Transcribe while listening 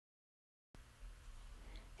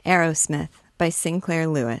Arrowsmith by Sinclair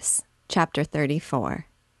Lewis, Chapter 34.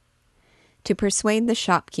 To persuade the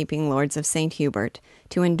shopkeeping lords of St. Hubert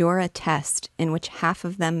to endure a test in which half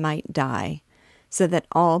of them might die, so that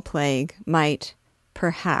all plague might,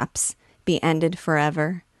 perhaps, be ended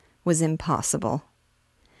forever, was impossible.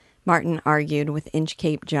 Martin argued with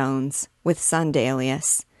Inchcape Jones, with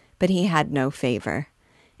Sundelius, but he had no favor,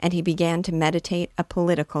 and he began to meditate a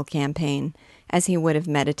political campaign as he would have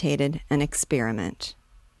meditated an experiment.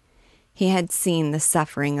 He had seen the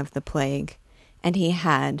suffering of the plague, and he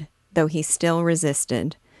had, though he still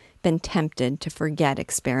resisted, been tempted to forget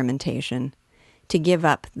experimentation, to give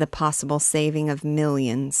up the possible saving of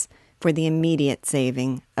millions for the immediate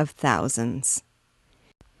saving of thousands.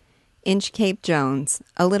 Inchcape Jones,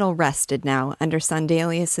 a little rested now under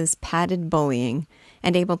Sundelius's padded bullying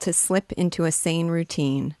and able to slip into a sane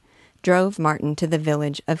routine, drove Martin to the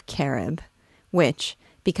village of Carib, which,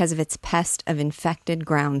 because of its pest of infected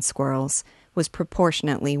ground squirrels, was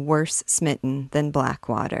proportionately worse smitten than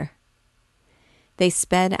Blackwater. They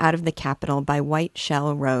sped out of the capital by white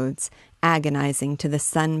shell roads, agonizing to the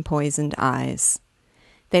sun-poisoned eyes.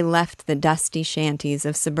 They left the dusty shanties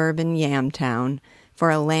of suburban Yamtown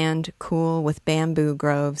for a land cool with bamboo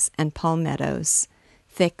groves and palmettos,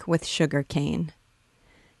 thick with sugar cane.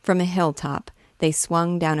 From a hilltop, they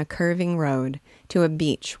swung down a curving road to a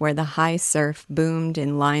beach where the high surf boomed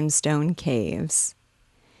in limestone caves.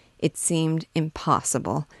 It seemed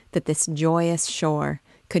impossible that this joyous shore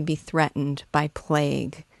could be threatened by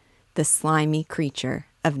plague, the slimy creature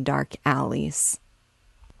of dark alleys.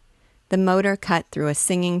 The motor cut through a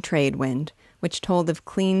singing trade wind, which told of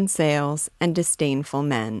clean sails and disdainful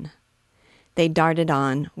men. They darted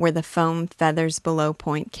on where the foam feathers below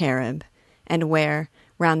Point Carib, and where,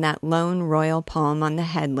 round that lone royal palm on the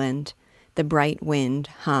headland, the bright wind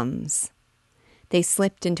hums. They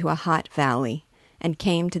slipped into a hot valley, and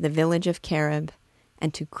came to the village of Carib,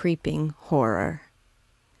 and to creeping horror.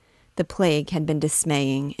 The plague had been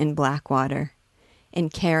dismaying in Blackwater. In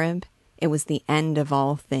Carib, it was the end of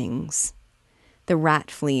all things. The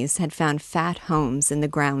rat fleas had found fat homes in the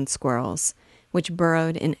ground squirrels, which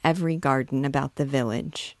burrowed in every garden about the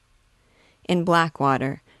village. In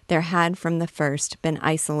Blackwater, there had from the first been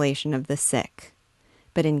isolation of the sick.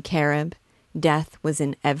 But in Carib, death was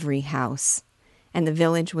in every house, and the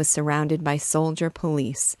village was surrounded by soldier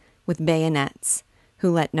police with bayonets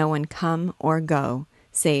who let no one come or go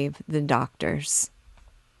save the doctors.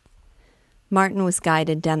 Martin was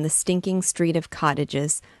guided down the stinking street of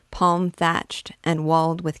cottages, palm-thatched and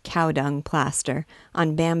walled with cow-dung plaster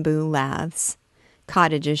on bamboo laths,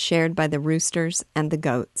 cottages shared by the roosters and the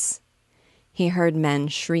goats. He heard men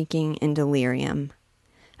shrieking in delirium.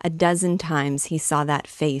 A dozen times he saw that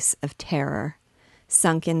face of terror,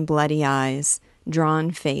 sunken bloody eyes,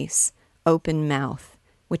 drawn face, open mouth,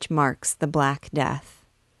 which marks the Black Death.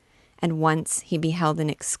 And once he beheld an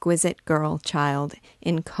exquisite girl child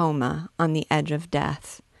in coma on the edge of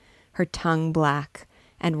death, her tongue black,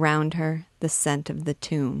 and round her the scent of the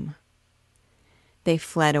tomb. They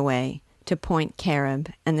fled away to Point Carib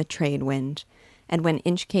and the trade wind, and when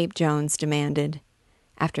Inchcape Jones demanded,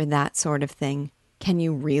 "After that sort of thing, can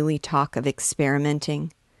you really talk of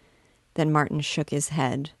experimenting?" Then Martin shook his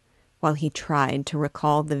head, while he tried to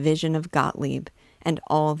recall the vision of Gottlieb and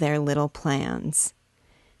all their little plans.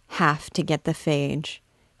 Half to get the phage,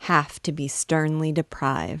 half to be sternly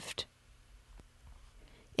deprived.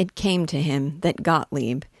 It came to him that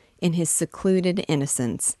Gottlieb, in his secluded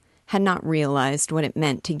innocence, had not realized what it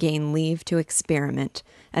meant to gain leave to experiment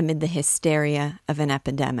amid the hysteria of an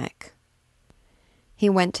epidemic. He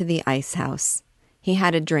went to the ice house. He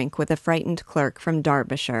had a drink with a frightened clerk from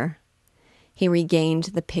Derbyshire. He regained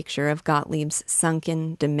the picture of Gottlieb's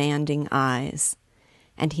sunken, demanding eyes,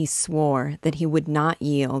 and he swore that he would not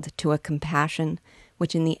yield to a compassion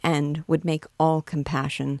which in the end would make all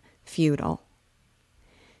compassion futile.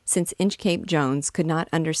 Since Inchcape Jones could not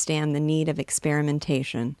understand the need of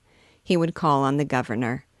experimentation, he would call on the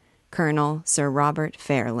governor, Colonel Sir Robert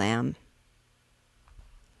Fairlamb.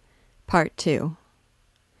 Part 2.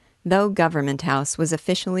 Though Government House was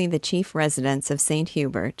officially the chief residence of St.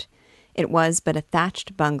 Hubert, it was but a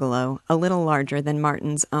thatched bungalow a little larger than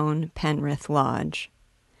Martin's own Penrith Lodge.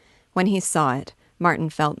 When he saw it, Martin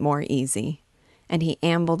felt more easy, and he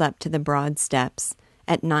ambled up to the broad steps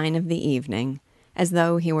at 9 of the evening, as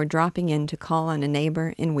though he were dropping in to call on a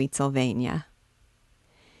neighbor in Wheatsylvania.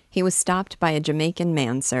 He was stopped by a Jamaican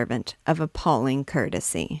manservant of appalling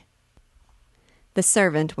courtesy. The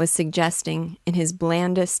servant was suggesting, in his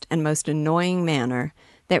blandest and most annoying manner,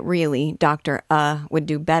 that really Dr. would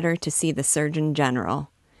do better to see the Surgeon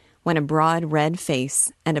General, when a broad red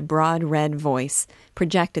face and a broad red voice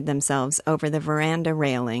projected themselves over the veranda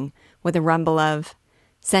railing with a rumble of,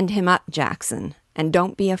 "Send him up, Jackson, and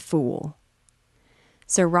don't be a fool."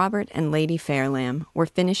 Sir Robert and Lady Fairlam were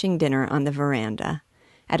finishing dinner on the veranda,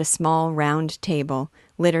 at a small round table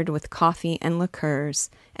littered with coffee and liqueurs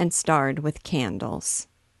and starred with candles.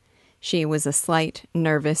 She was a slight,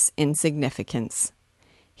 nervous insignificance.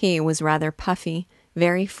 He was rather puffy,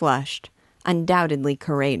 very flushed, undoubtedly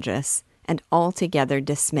courageous, and altogether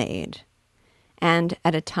dismayed. And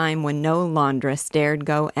at a time when no laundress dared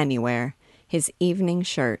go anywhere, his evening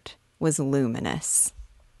shirt was luminous.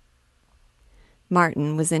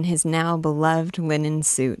 Martin was in his now beloved linen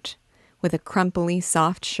suit, with a crumply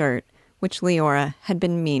soft shirt which Leora had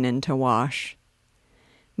been meanin' to wash.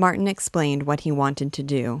 Martin explained what he wanted to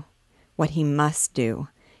do, what he must do,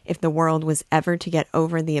 if the world was ever to get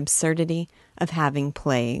over the absurdity of having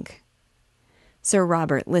plague. Sir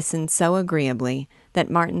Robert listened so agreeably that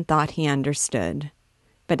Martin thought he understood,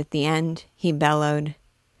 but at the end he bellowed,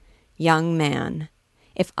 "Young man,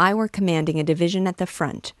 if I were commanding a division at the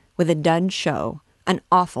front, with a dud show, an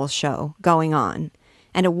awful show, going on,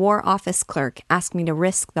 and a War Office clerk asked me to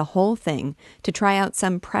risk the whole thing to try out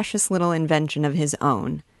some precious little invention of his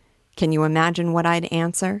own, can you imagine what I'd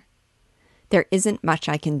answer? There isn't much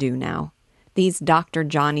I can do now. These Dr.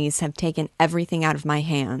 Johnnies have taken everything out of my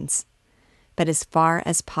hands. But as far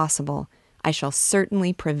as possible, I shall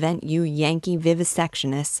certainly prevent you Yankee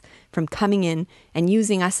vivisectionists from coming in and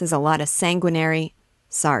using us as a lot of sanguinary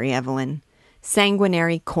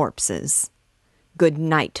corpses. Good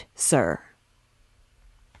night, sir."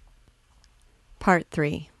 Part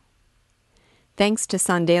 3. Thanks to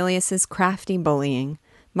Sondelius's crafty bullying,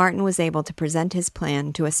 Martin was able to present his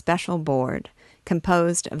plan to a special board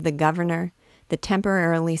composed of the governor, the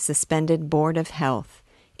temporarily suspended Board of Health,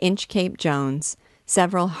 Inchcape Jones,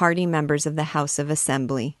 several hardy members of the House of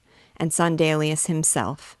Assembly, and Sondelius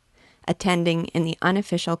himself, attending in the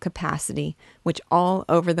unofficial capacity which all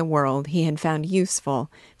over the world he had found useful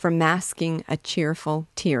for masking a cheerful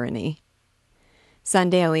tyranny.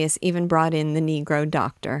 Sondelius even brought in the Negro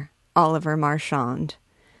doctor, Oliver Marchand,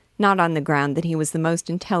 not on the ground that he was the most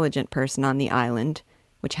intelligent person on the island,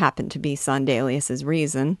 which happened to be Sondelius's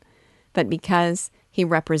reason, but because he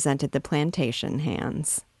represented the plantation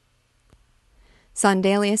hands.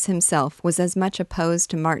 Sondelius himself was as much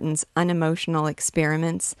opposed to Martin's unemotional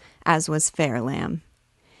experiments as was Fairlam.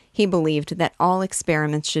 He believed that all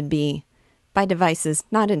experiments should be, by devices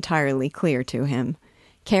not entirely clear to him,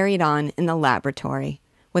 carried on in the laboratory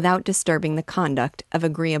without disturbing the conduct of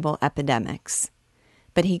agreeable epidemics.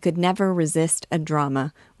 But he could never resist a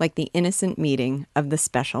drama like the innocent meeting of the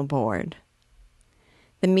special board.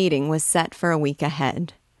 The meeting was set for a week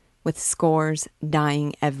ahead, with scores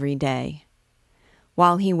dying every day.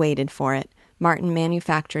 While he waited for it, Martin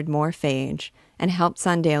manufactured more phage and helped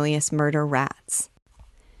Sondelius murder rats.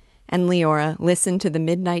 And Leora listened to the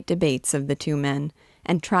midnight debates of the two men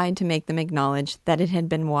and tried to make them acknowledge that it had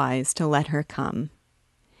been wise to let her come.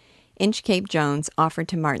 Inchcape Jones offered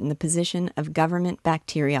to Martin the position of government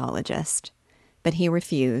bacteriologist, but he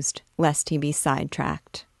refused, lest he be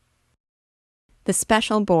sidetracked. The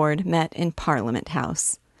special board met in Parliament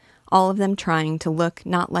House, all of them trying to look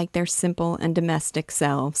not like their simple and domestic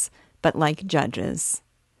selves, but like judges.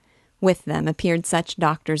 With them appeared such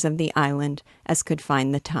doctors of the island as could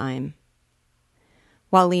find the time.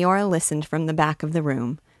 While Leora listened from the back of the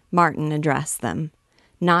room, Martin addressed them,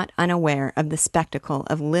 not unaware of the spectacle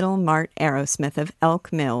of little Mart Arrowsmith of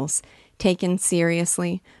Elk Mills taken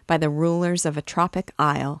seriously by the rulers of a tropic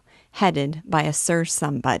isle headed by a Sir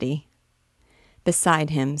Somebody. Beside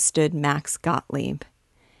him stood Max Gottlieb,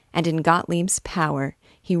 and in Gottlieb's power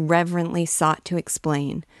he reverently sought to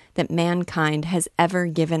explain that mankind has ever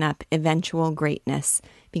given up eventual greatness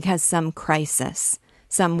because some crisis,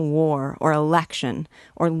 some war or election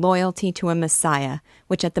or loyalty to a messiah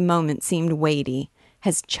which at the moment seemed weighty,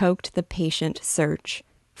 has choked the patient search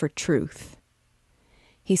for truth.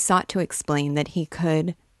 He sought to explain that he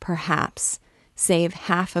could, perhaps, save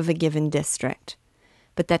half of a given district,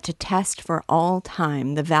 but that to test for all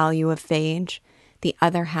time the value of phage, the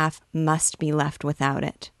other half must be left without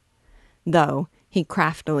it. Though, he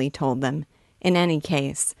craftily told them, in any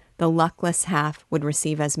case, the luckless half would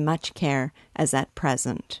receive as much care as at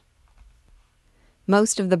present.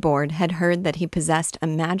 Most of the board had heard that he possessed a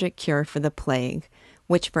magic cure for the plague,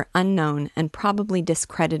 which for unknown and probably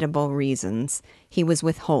discreditable reasons he was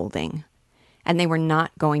withholding, and they were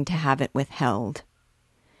not going to have it withheld.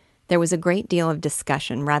 There was a great deal of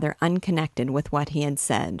discussion rather unconnected with what he had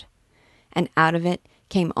said, and out of it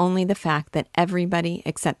came only the fact that everybody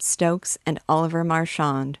except Stokes and Oliver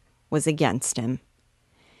Marchand was against him.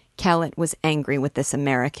 Kellett was angry with this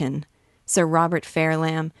American. Sir Robert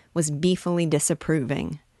Fairlamb was beefily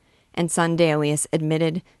disapproving. And Sundelius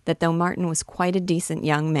admitted that though Martin was quite a decent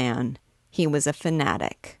young man, he was a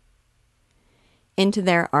fanatic. Into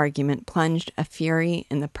their argument plunged a fury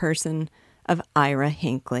in the person of Ira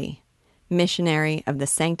Hinckley, missionary of the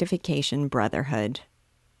Sanctification Brotherhood.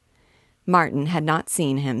 Martin had not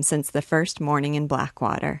seen him since the first morning in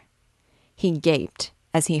Blackwater. He gaped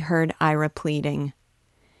as he heard Ira pleading,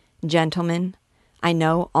 "Gentlemen, I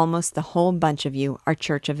know almost the whole bunch of you are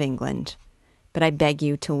Church of England, but I beg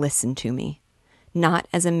you to listen to me, not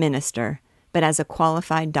as a minister, but as a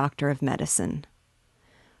qualified doctor of medicine.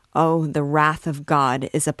 Oh, the wrath of God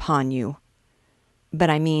is upon you. But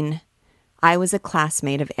I mean, I was a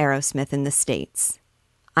classmate of Arrowsmith in the States.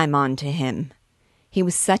 I'm on to him. He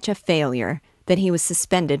was such a failure that he was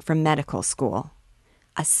suspended from medical school.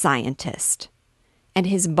 A scientist. And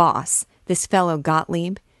his boss, this fellow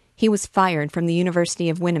Gottlieb, he was fired from the University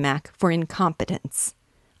of Winnemac for incompetence.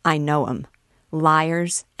 I know 'em.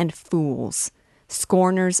 Liars and fools.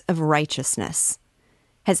 Scorners of righteousness.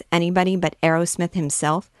 Has anybody but Arrowsmith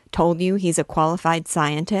himself told you he's a qualified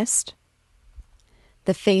scientist?"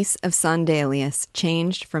 The face of Sundelius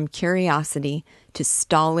changed from curiosity to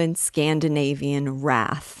stolid Scandinavian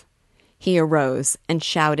wrath. He arose and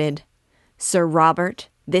shouted, "Sir Robert,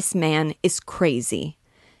 this man is crazy.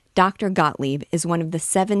 Dr. Gottlieb is one of the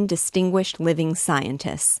 7 distinguished living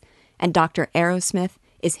scientists, and Dr. Arrowsmith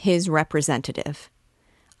is his representative.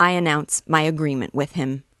 I announce my agreement with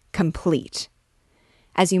him, complete.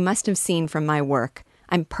 As you must have seen from my work,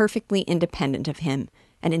 I'm perfectly independent of him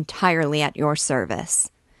and entirely at your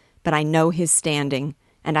service. But I know his standing,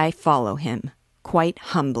 and I follow him, quite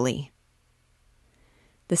humbly."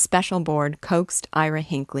 The special board coaxed Ira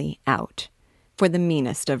Hinckley out, for the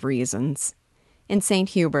meanest of reasons. In St.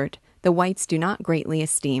 Hubert, the whites do not greatly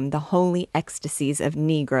esteem the holy ecstasies of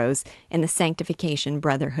Negroes in the Sanctification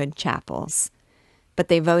Brotherhood chapels, but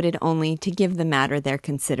they voted only to give the matter their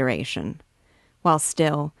consideration, while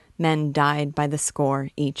still men died by the score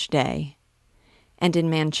each day. And in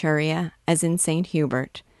Manchuria, as in St.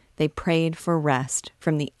 Hubert, they prayed for rest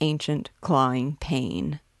from the ancient clawing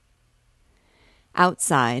pain.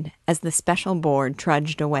 Outside, as the special board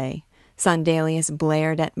trudged away, Sundelius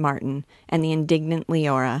blared at Martin and the indignant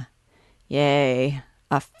Leora, "Yea,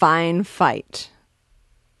 a fine fight."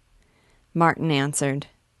 Martin answered,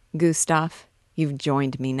 "Gustav, you've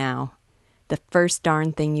joined me now. The first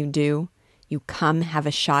darn thing you do, you come have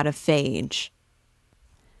a shot of phage."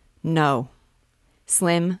 "No.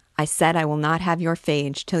 Slim, I said I will not have your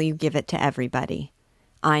phage till you give it to everybody.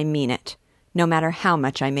 I mean it, no matter how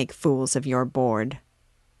much I make fools of your board."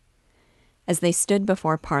 As they stood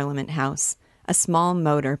before Parliament House, a small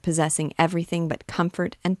motor possessing everything but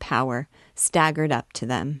comfort and power staggered up to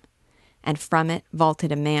them, and from it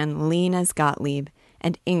vaulted a man lean as Gottlieb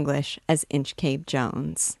and English as Inchcape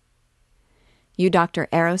Jones. "You Dr.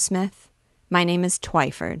 Arrowsmith? My name is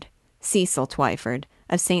Twyford, Cecil Twyford,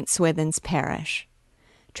 of St. Swithin's Parish.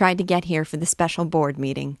 Tried to get here for the special board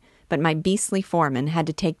meeting, but my beastly foreman had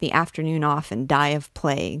to take the afternoon off and die of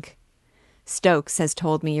plague. Stokes has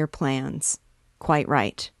told me your plans. Quite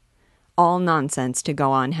right. All nonsense to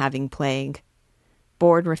go on having plague.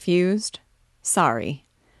 Board refused? Sorry.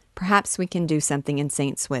 Perhaps we can do something in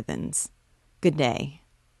St. Swithin's. Good day."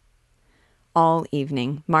 All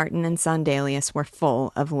evening, Martin and Sundelius were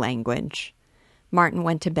full of language. Martin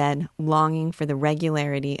went to bed longing for the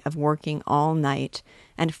regularity of working all night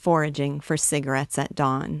and foraging for cigarettes at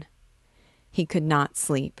dawn. He could not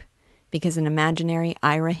sleep, because an imaginary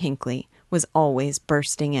Ira Hinckley was always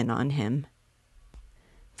bursting in on him.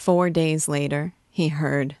 4 days later, he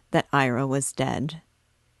heard that Ira was dead.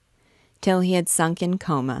 Till he had sunk in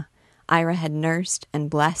coma, Ira had nursed and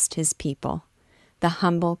blessed his people, the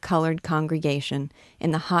humble colored congregation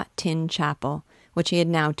in the hot tin chapel, which he had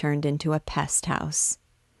now turned into a pest house.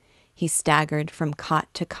 He staggered from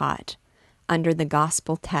cot to cot, under the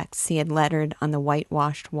gospel texts he had lettered on the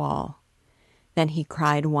whitewashed wall. Then he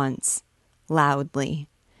cried once, loudly,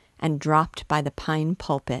 and dropped by the pine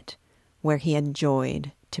pulpit where he had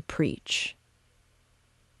joyed to preach.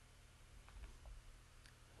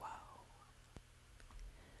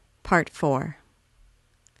 Part 4.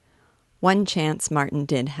 One chance Martin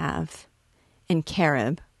did have. In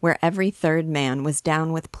Carib, where every 3rd man was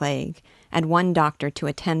down with plague, and one doctor to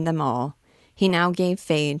attend them all, he now gave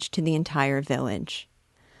phage to the entire village.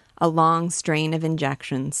 A long strain of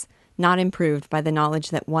injections, not improved by the knowledge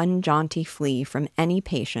that one jaunty flea from any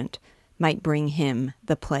patient might bring him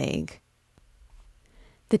the plague.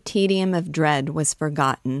 The tedium of dread was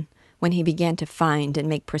forgotten when he began to find and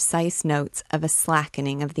make precise notes of a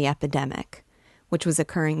slackening of the epidemic, which was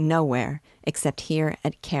occurring nowhere except here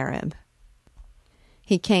at Carib.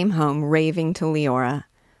 He came home raving to Leora,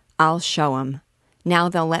 "I'll show 'em. Now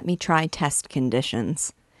they'll let me try test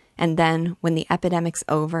conditions. And then, when the epidemic's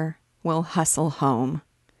over, we'll hustle home.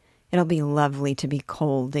 It'll be lovely to be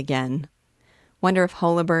cold again. Wonder if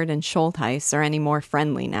Holabird and Schultheiss are any more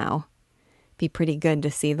friendly now. Be pretty good to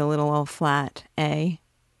see the little old flat, eh?"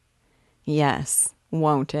 "Yes,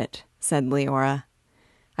 won't it?" said Leora.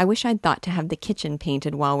 "I wish I'd thought to have the kitchen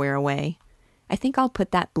painted while we're away. I think I'll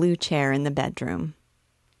put that blue chair in the bedroom."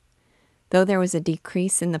 Though there was a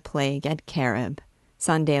decrease in the plague at Carib,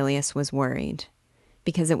 Sondelius was worried,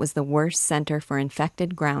 because it was the worst center for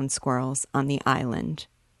infected ground squirrels on the island.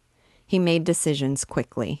 He made decisions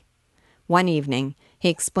quickly. One evening, he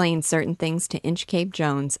explained certain things to Inchcape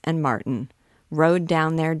Jones and Martin, rode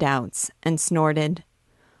down their doubts, and snorted,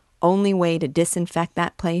 "Only way to disinfect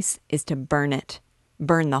that place is to burn it.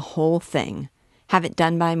 Burn the whole thing. Have it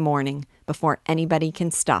done by morning, before anybody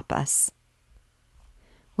can stop us."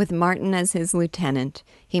 With Martin as his lieutenant,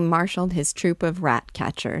 he marshaled his troop of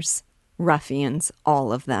rat-catchers, ruffians,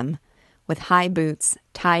 all of them, with high boots,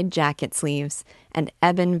 tied jacket sleeves, and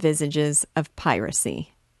ebon visages of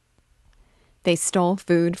piracy. They stole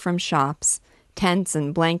food from shops, tents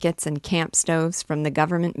and blankets and camp stoves from the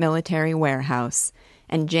government military warehouse,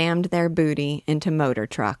 and jammed their booty into motor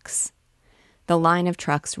trucks. The line of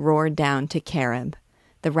trucks roared down to Carib,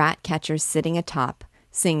 the rat-catchers sitting atop,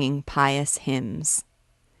 singing pious hymns.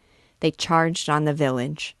 They charged on the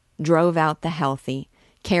village, drove out the healthy,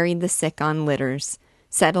 carried the sick on litters,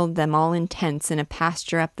 settled them all in tents in a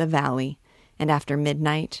pasture up the valley, and after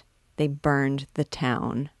midnight they burned the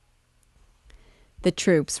town. The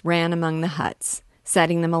troops ran among the huts,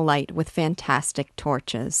 setting them alight with fantastic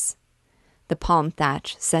torches. The palm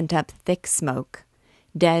thatch sent up thick smoke,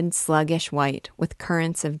 dead sluggish white with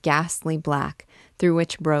currents of ghastly black through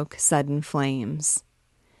which broke sudden flames.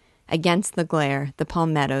 Against the glare, the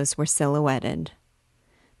palmettos were silhouetted.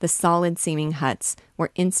 The solid-seeming huts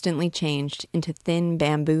were instantly changed into thin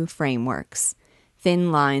bamboo frameworks,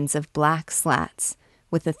 thin lines of black slats,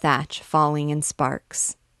 with the thatch falling in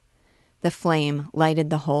sparks. The flame lighted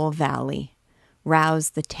the whole valley,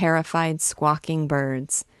 roused the terrified squawking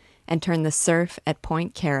birds, and turned the surf at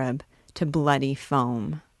Point Carib to bloody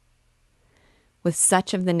foam. With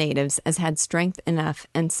such of the natives as had strength enough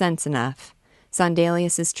and sense enough,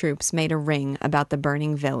 Sondelius's troops made a ring about the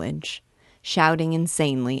burning village, shouting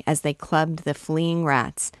insanely as they clubbed the fleeing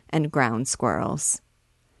rats and ground squirrels.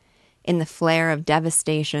 In the flare of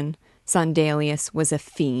devastation, Sondelius was a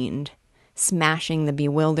fiend, smashing the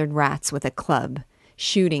bewildered rats with a club,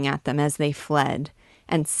 shooting at them as they fled,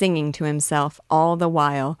 and singing to himself all the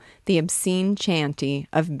while the obscene chanty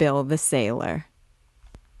of Bill the Sailor.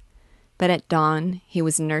 But at dawn, he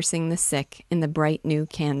was nursing the sick in the bright new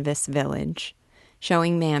canvas village,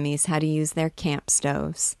 showing mammies how to use their camp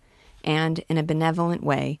stoves, and, in a benevolent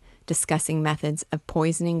way, discussing methods of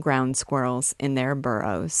poisoning ground squirrels in their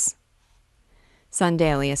burrows.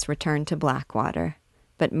 Sondelius returned to Blackwater,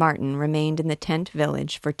 but Martin remained in the tent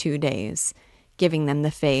village for 2 days, giving them the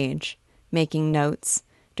phage, making notes,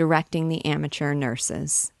 directing the amateur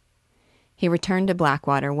nurses. He returned to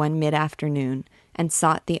Blackwater one mid-afternoon and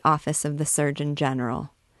sought the office of the Surgeon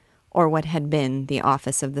General, or what had been the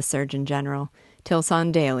office of the Surgeon General, till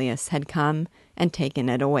Sondelius had come and taken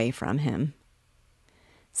it away from him.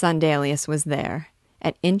 Sondelius was there,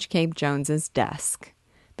 at Inchcape Jones's desk,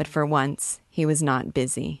 but for once he was not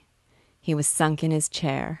busy. He was sunk in his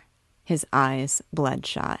chair, his eyes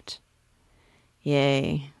bloodshot.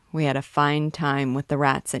 "Yea, we had a fine time with the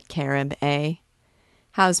rats at Carib, eh?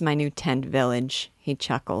 How's my new tent village?" he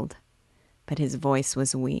chuckled. But his voice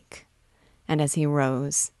was weak, and as he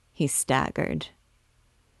rose, he staggered.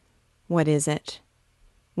 "What is it?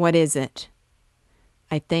 What is it?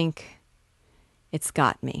 I think it's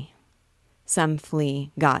got me. Some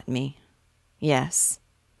flea got me. Yes,"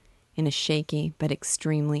 in a shaky but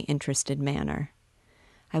extremely interested manner.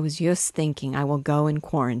 "I was just thinking I will go and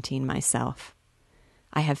quarantine myself.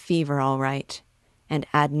 I have fever all right, and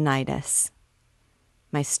adenitis.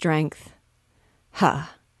 My strength, I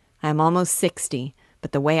am almost 60,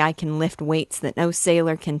 but the way I can lift weights that no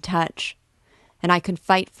sailor can touch, and I could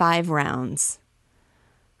fight 5 rounds.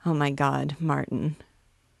 Oh my God, Martin,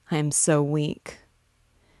 I am so weak.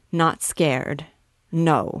 Not scared,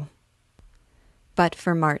 no." But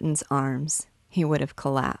for Martin's arms, he would have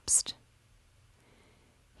collapsed.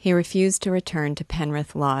 He refused to return to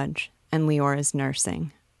Penrith Lodge and Leora's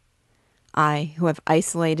nursing. "I, who have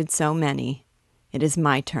isolated so many, it is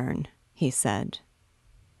my turn," he said.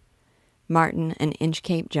 Martin and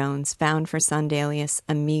Inchcape Jones found for Sandelius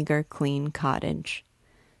a meager, clean cottage.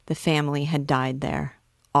 The family had died there,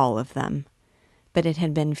 all of them, but it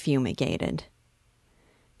had been fumigated.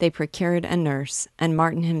 They procured a nurse, and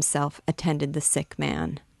Martin himself attended the sick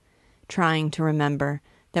man, trying to remember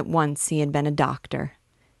that once he had been a doctor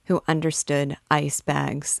who understood ice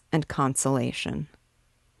bags and consolation.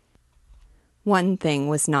 One thing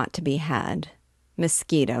was not to be had,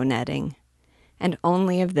 mosquito netting, and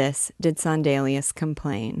only of this did Sandelius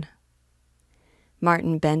complain.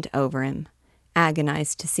 Martin bent over him,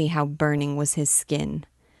 agonized to see how burning was his skin,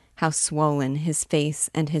 how swollen his face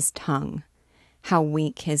and his tongue, how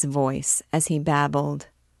weak his voice as he babbled.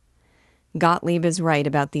 Gottlieb is right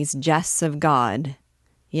about these jests of God.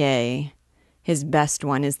 Yea, his best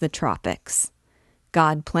one is the tropics.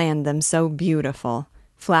 God planned them so beautiful,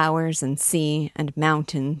 flowers and sea and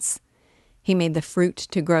mountains. He made the fruit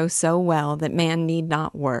to grow so well that man need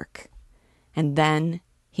not work. And then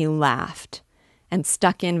he laughed, and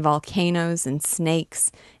stuck in volcanoes and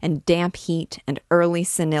snakes and damp heat and early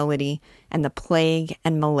senility and the plague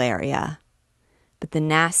and malaria. But the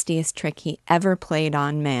nastiest trick he ever played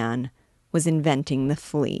on man was inventing the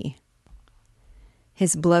flea.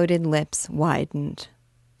 His bloated lips widened.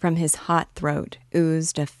 From his hot throat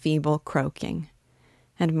oozed a feeble croaking,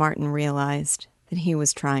 and Martin realized that he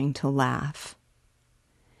was trying to laugh.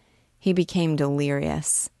 He became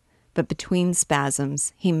delirious, but between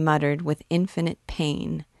spasms he muttered with infinite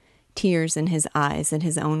pain, tears in his eyes at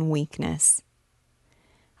his own weakness.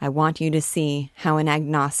 I want you to see how an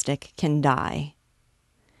agnostic can die.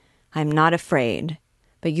 I am not afraid,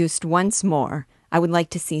 but just once more I would like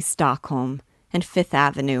to see Stockholm and Fifth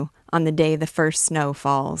Avenue on the day the first snow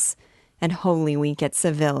falls, and Holy Week at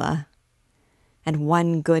Sevilla, and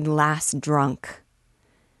one good last drunk.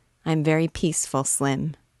 I am very peaceful,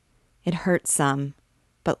 Slim. It hurt some,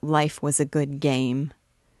 but life was a good game.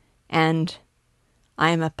 And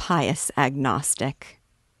I am a pious agnostic.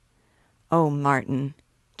 Oh, Martin,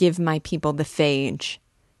 give my people the phage.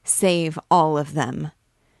 Save all of them.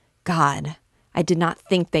 God, I did not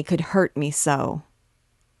think they could hurt me so.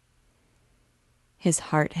 His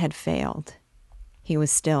heart had failed. He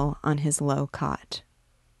was still on his low cot.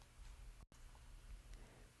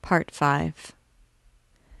 Part 5.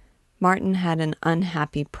 Martin had an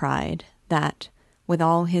unhappy pride that, with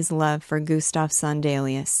all his love for Gustav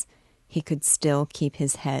Sandelius, he could still keep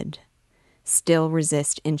his head, still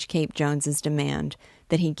resist Inchcape Jones's demand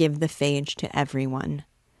that he give the phage to everyone,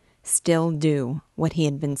 still do what he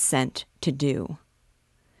had been sent to do.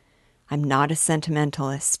 I'm not a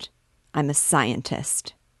sentimentalist. I'm a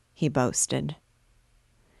scientist, he boasted.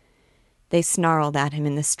 They snarled at him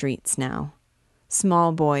in the streets now.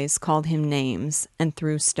 Small boys called him names and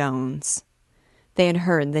threw stones. They had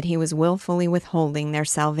heard that he was willfully withholding their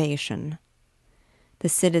salvation. The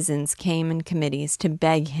citizens came in committees to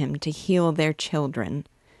beg him to heal their children,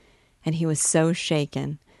 and he was so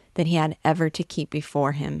shaken that he had ever to keep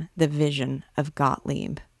before him the vision of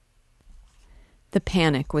Gottlieb. The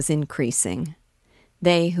panic was increasing.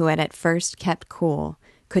 They who had at first kept cool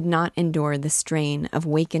could not endure the strain of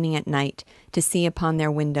wakening at night to see upon their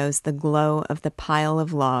windows the glow of the pile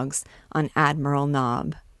of logs on Admiral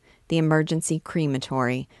Knob, the emergency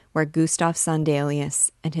crematory where Gustav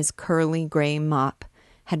Sandelius and his curly gray mop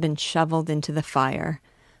had been shoveled into the fire,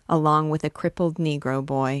 along with a crippled Negro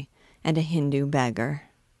boy and a Hindu beggar.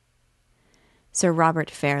 Sir Robert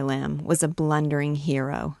Fairlamb was a blundering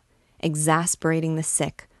hero, exasperating the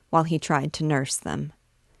sick while he tried to nurse them.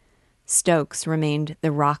 Stokes remained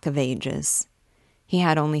the rock of ages. He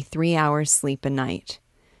had only 3 hours sleep a night,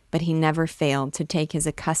 but he never failed to take his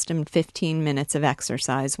accustomed 15 minutes of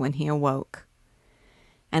exercise when he awoke.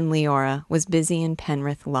 And Leora was busy in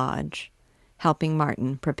Penrith Lodge, helping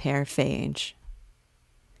Martin prepare phage.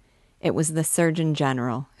 It was the Surgeon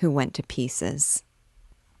General who went to pieces.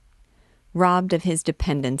 Robbed of his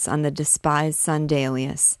dependence on the despised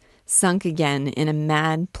Sandelius, sunk again in a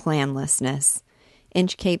mad planlessness,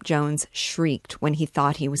 Inchcape Jones shrieked when he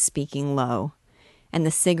thought he was speaking low, and the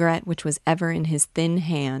cigarette which was ever in his thin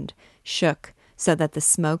hand shook so that the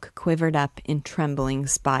smoke quivered up in trembling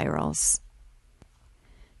spirals.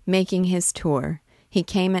 Making his tour, he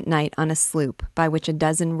came at night on a sloop by which a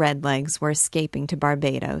dozen redlegs were escaping to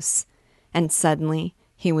Barbados, and suddenly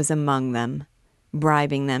he was among them,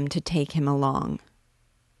 bribing them to take him along.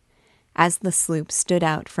 As the sloop stood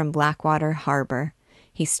out from Blackwater Harbor,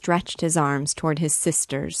 he stretched his arms toward his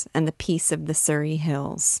sisters and the peace of the Surrey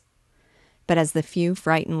hills. But as the few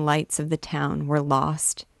frightened lights of the town were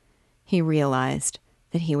lost, he realized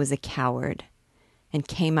that he was a coward, and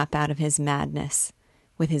came up out of his madness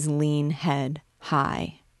with his lean head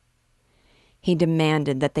high. He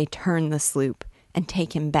demanded that they turn the sloop and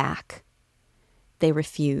take him back. They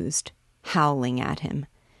refused, howling at him,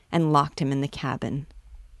 and locked him in the cabin.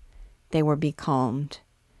 They were becalmed.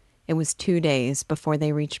 It was 2 days before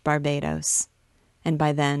they reached Barbados, and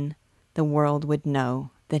by then the world would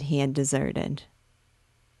know that he had deserted.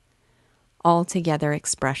 Altogether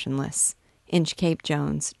expressionless, Inchcape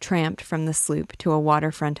Jones tramped from the sloop to a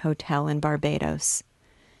waterfront hotel in Barbados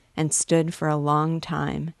and stood for a long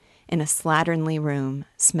time in a slatternly room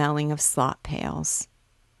smelling of slop pails.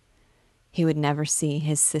 He would never see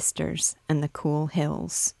his sisters and the cool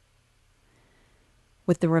hills.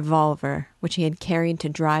 With the revolver which he had carried to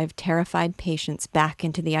drive terrified patients back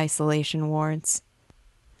into the isolation wards,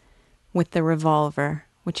 with the revolver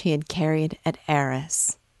which he had carried at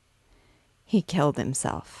Arras, he killed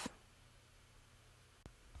himself.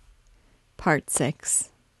 Part 6.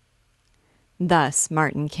 Thus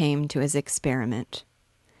Martin came to his experiment.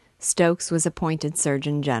 Stokes was appointed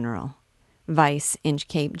Surgeon General, Vice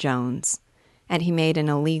Inchcape Jones, and he made an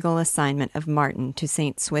illegal assignment of Martin to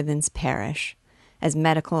St. Swithin's Parish as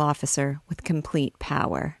medical officer with complete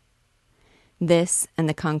power. This and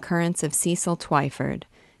the concurrence of Cecil Twyford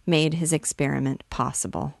made his experiment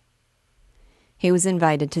possible. He was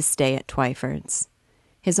invited to stay at Twyford's.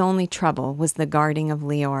 His only trouble was the guarding of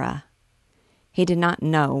Leora. He did not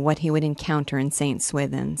know what he would encounter in St.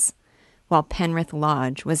 Swithin's, while Penrith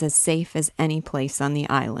Lodge was as safe as any place on the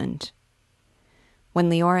island. When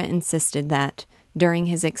Leora insisted that, during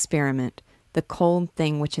his experiment, the cold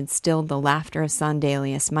thing which had stilled the laughter of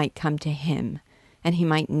Sondelius might come to him, and he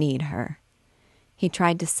might need her, he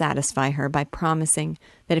tried to satisfy her by promising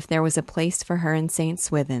that if there was a place for her in St.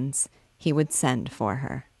 Swithin's, he would send for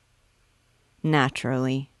her.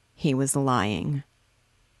 Naturally, he was lying.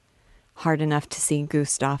 Hard enough to see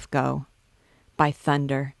Gustav go. By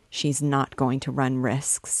thunder, she's not going to run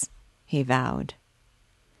risks, he vowed.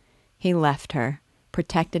 He left her,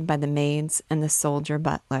 protected by the maids and the soldier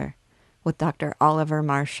butler, with Dr. Oliver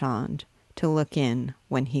Marchand to look in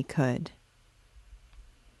when he could.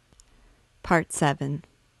 Part 7.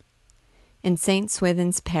 In St.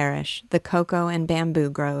 Swithin's Parish, the cocoa and bamboo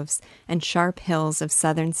groves and sharp hills of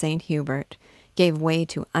southern St. Hubert gave way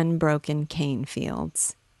to unbroken cane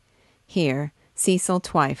fields. Here, Cecil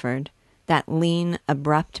Twyford, that lean,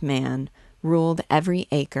 abrupt man, ruled every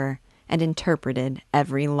acre and interpreted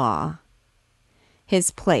every law.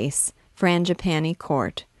 His place, Frangipani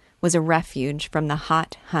Court, was a refuge from the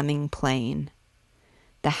hot, humming plain.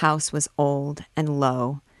 The house was old and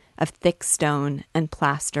low, of thick stone and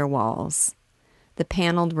plaster walls. The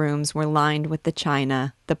paneled rooms were lined with the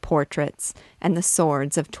china, the portraits, and the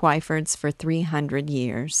swords of Twyford's for 300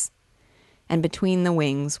 years. And between the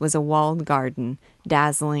wings was a walled garden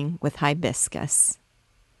dazzling with hibiscus.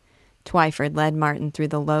 Twyford led Martin through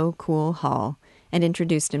the low, cool hall and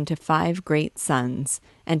introduced him to 5 great sons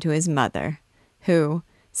and to his mother, who,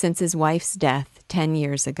 since his wife's death 10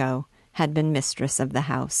 years ago, had been mistress of the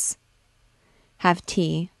house. "Have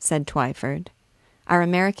tea," said Twyford. "Our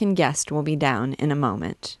American guest will be down in a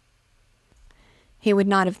moment." He would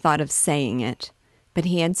not have thought of saying it, but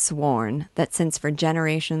he had sworn that since for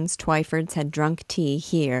generations Twyfords had drunk tea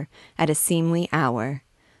here at a seemly hour,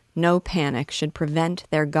 no panic should prevent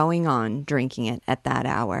their going on drinking it at that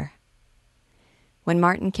hour. When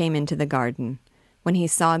Martin came into the garden, when he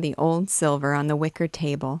saw the old silver on the wicker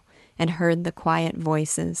table and heard the quiet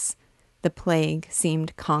voices, the plague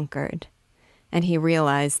seemed conquered, and he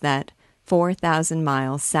realized that 4,000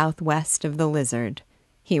 miles southwest of the Lizard,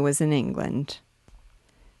 he was in England.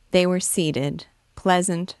 They were seated,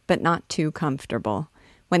 pleasant but not too comfortable,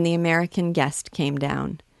 when the American guest came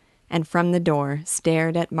down, and from the door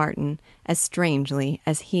stared at Martin as strangely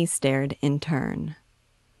as he stared in turn.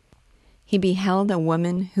 He beheld a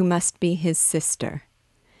woman who must be his sister.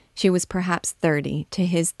 She was perhaps 30 to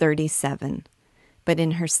his 37, but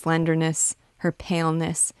in her slenderness, her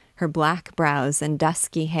paleness, her black brows and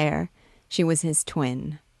dusky hair, she was his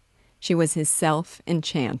twin. She was his self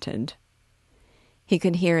enchanted. He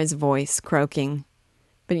could hear his voice croaking,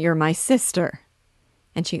 "But you're my sister,"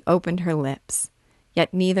 and she opened her lips,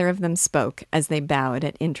 yet neither of them spoke as they bowed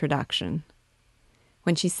at introduction.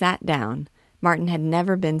 When she sat down, Martin had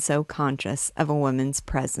never been so conscious of a woman's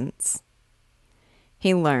presence.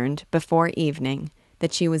 He learned, before evening,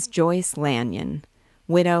 that she was Joyce Lanyon,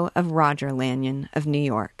 widow of Roger Lanyon of New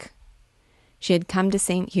York. She had come to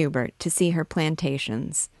St. Hubert to see her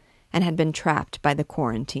plantations, and had been trapped by the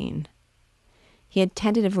quarantine. He had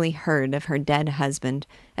tentatively heard of her dead husband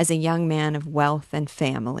as a young man of wealth and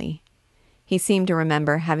family. He seemed to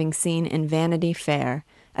remember having seen in Vanity Fair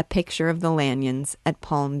a picture of the Lanyons at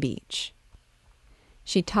Palm Beach.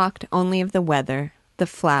 She talked only of the weather, the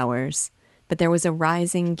flowers, but there was a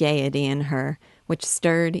rising gaiety in her which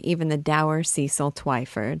stirred even the dour Cecil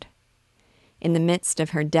Twyford. In the midst of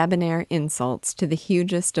her debonair insults to the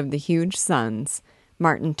hugest of the huge sons,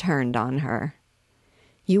 Martin turned on her.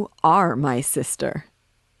 "You are my sister."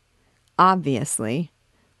 "Obviously.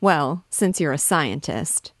 Well, since you're a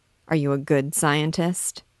scientist, are you a good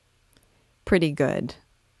scientist?" "Pretty good.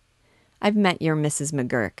 I've met your Mrs.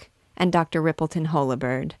 McGurk and Dr. Rippleton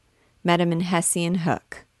Holabird. Met him in Hessian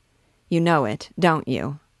Hook. You know it, don't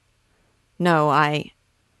you?" "No,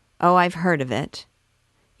 I've heard of it."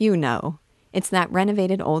 "You know. It's that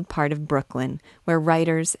renovated old part of Brooklyn where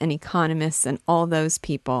writers and economists and all those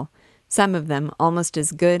people, some of them almost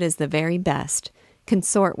as good as the very best,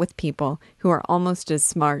 consort with people who are almost as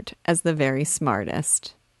smart as the very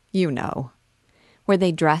smartest. You know. Where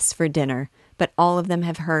they dress for dinner, but all of them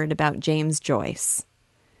have heard about James Joyce.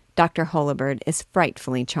 Dr. Holabird is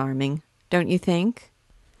frightfully charming, don't you think?"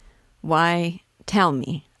 "Why, tell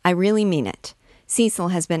me. I really mean it. Cecil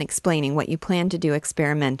has been explaining what you plan to do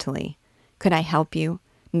experimentally. Could I help you?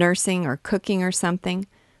 Nursing or cooking or something?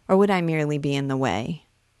 Or would I merely be in the way?"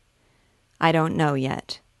 "I don't know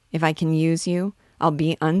yet. If I can use you, I'll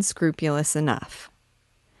be unscrupulous enough."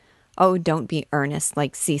 "Oh, don't be earnest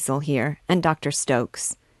like Cecil here and Dr.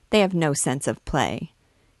 Stokes. They have no sense of play.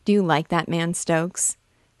 Do you like that man Stokes?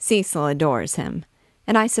 Cecil adores him,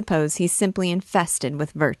 and I suppose he's simply infested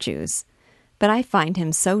with virtues. But I find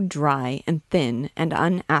him so dry and thin and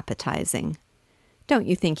unappetizing. Don't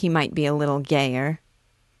you think he might be a little gayer?"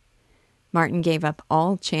 Martin gave up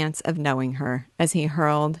all chance of knowing her as he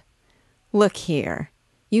hurled, "Look here.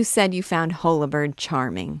 You said you found Holabird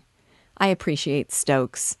charming. I appreciate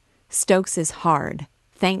Stokes. Stokes is hard,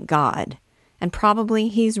 thank God. And probably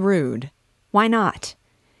he's rude. Why not?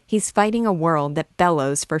 He's fighting a world that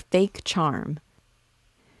bellows for fake charm.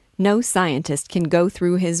 No scientist can go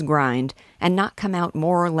through his grind and not come out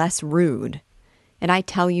more or less rude. And I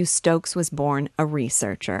tell you, Stokes was born a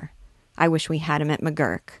researcher. I wish we had him at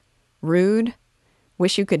McGurk. Rude?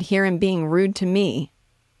 Wish you could hear him being rude to me."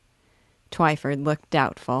 Twyford looked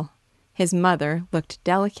doubtful. His mother looked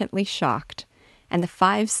delicately shocked, and the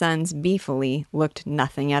 5 sons beefily looked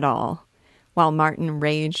nothing at all, while Martin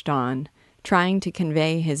raged on, trying to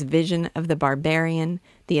convey his vision of the barbarian,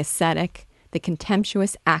 the ascetic, the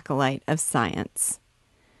contemptuous acolyte of science.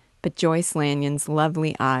 But Joyce Lanyon's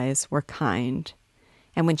lovely eyes were kind,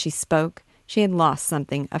 and when she spoke, she had lost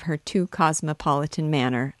something of her too cosmopolitan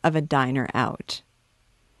manner of a diner out.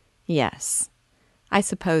 "Yes, I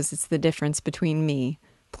suppose it's the difference between me,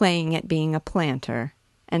 playing at being a planter,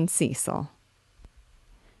 and Cecil."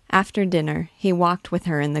 After dinner, he walked with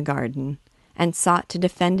her in the garden, and sought to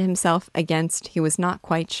defend himself against he was not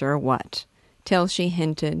quite sure what, till she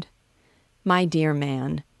hinted, "My dear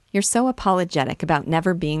man, you're so apologetic about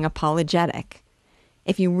never being apologetic.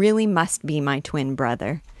 If you really must be my twin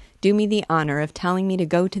brother, do me the honor of telling me to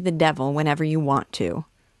go to the devil whenever you want to.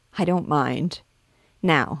 I don't mind.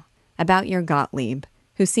 Now, about your Gottlieb,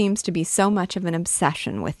 who seems to be so much of an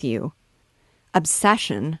obsession with you."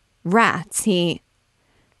 "Obsession? Rats, he—"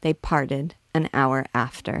 They parted an hour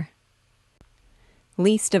after.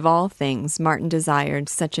 Least of all things, Martin desired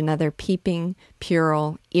such another peeping,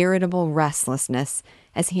 puerile, irritable restlessness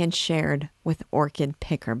as he had shared with Orchid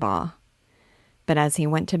Pickerbaugh. But as he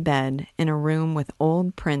went to bed in a room with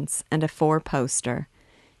old prints and a 4-poster,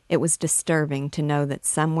 it was disturbing to know that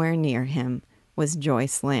somewhere near him was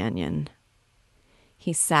Joyce Lanyon.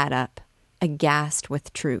 He sat up, aghast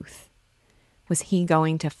with truth. Was he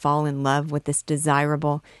going to fall in love with this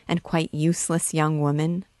desirable and quite useless young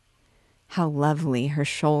woman? How lovely her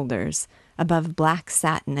shoulders above black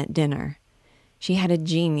satin at dinner. She had a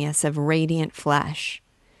genius of radiant flesh.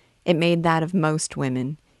 It made that of most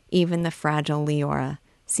women, even the fragile Leora,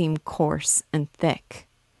 seem coarse and thick.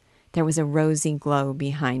 There was a rosy glow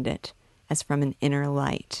behind it, as from an inner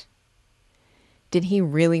light. Did he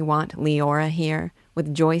really want Leora here,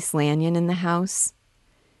 with Joyce Lanyon in the house?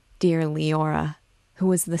 Dear Leora, who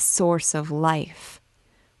was the source of life.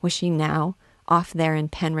 Was she now off there in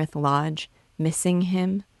Penrith Lodge, missing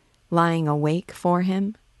him, lying awake for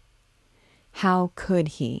him? How could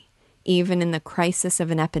he, even in the crisis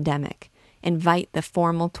of an epidemic, invite the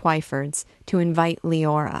formal Twyfords to invite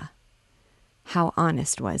Leora? How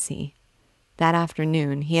honest was he? That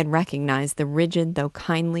afternoon he had recognized the rigid though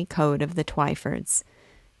kindly code of the Twyfords,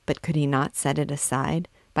 but could he not set it aside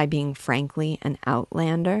by being frankly an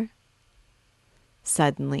outlander?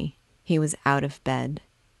 Suddenly he was out of bed,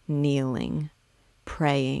 kneeling,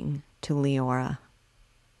 praying to Leora.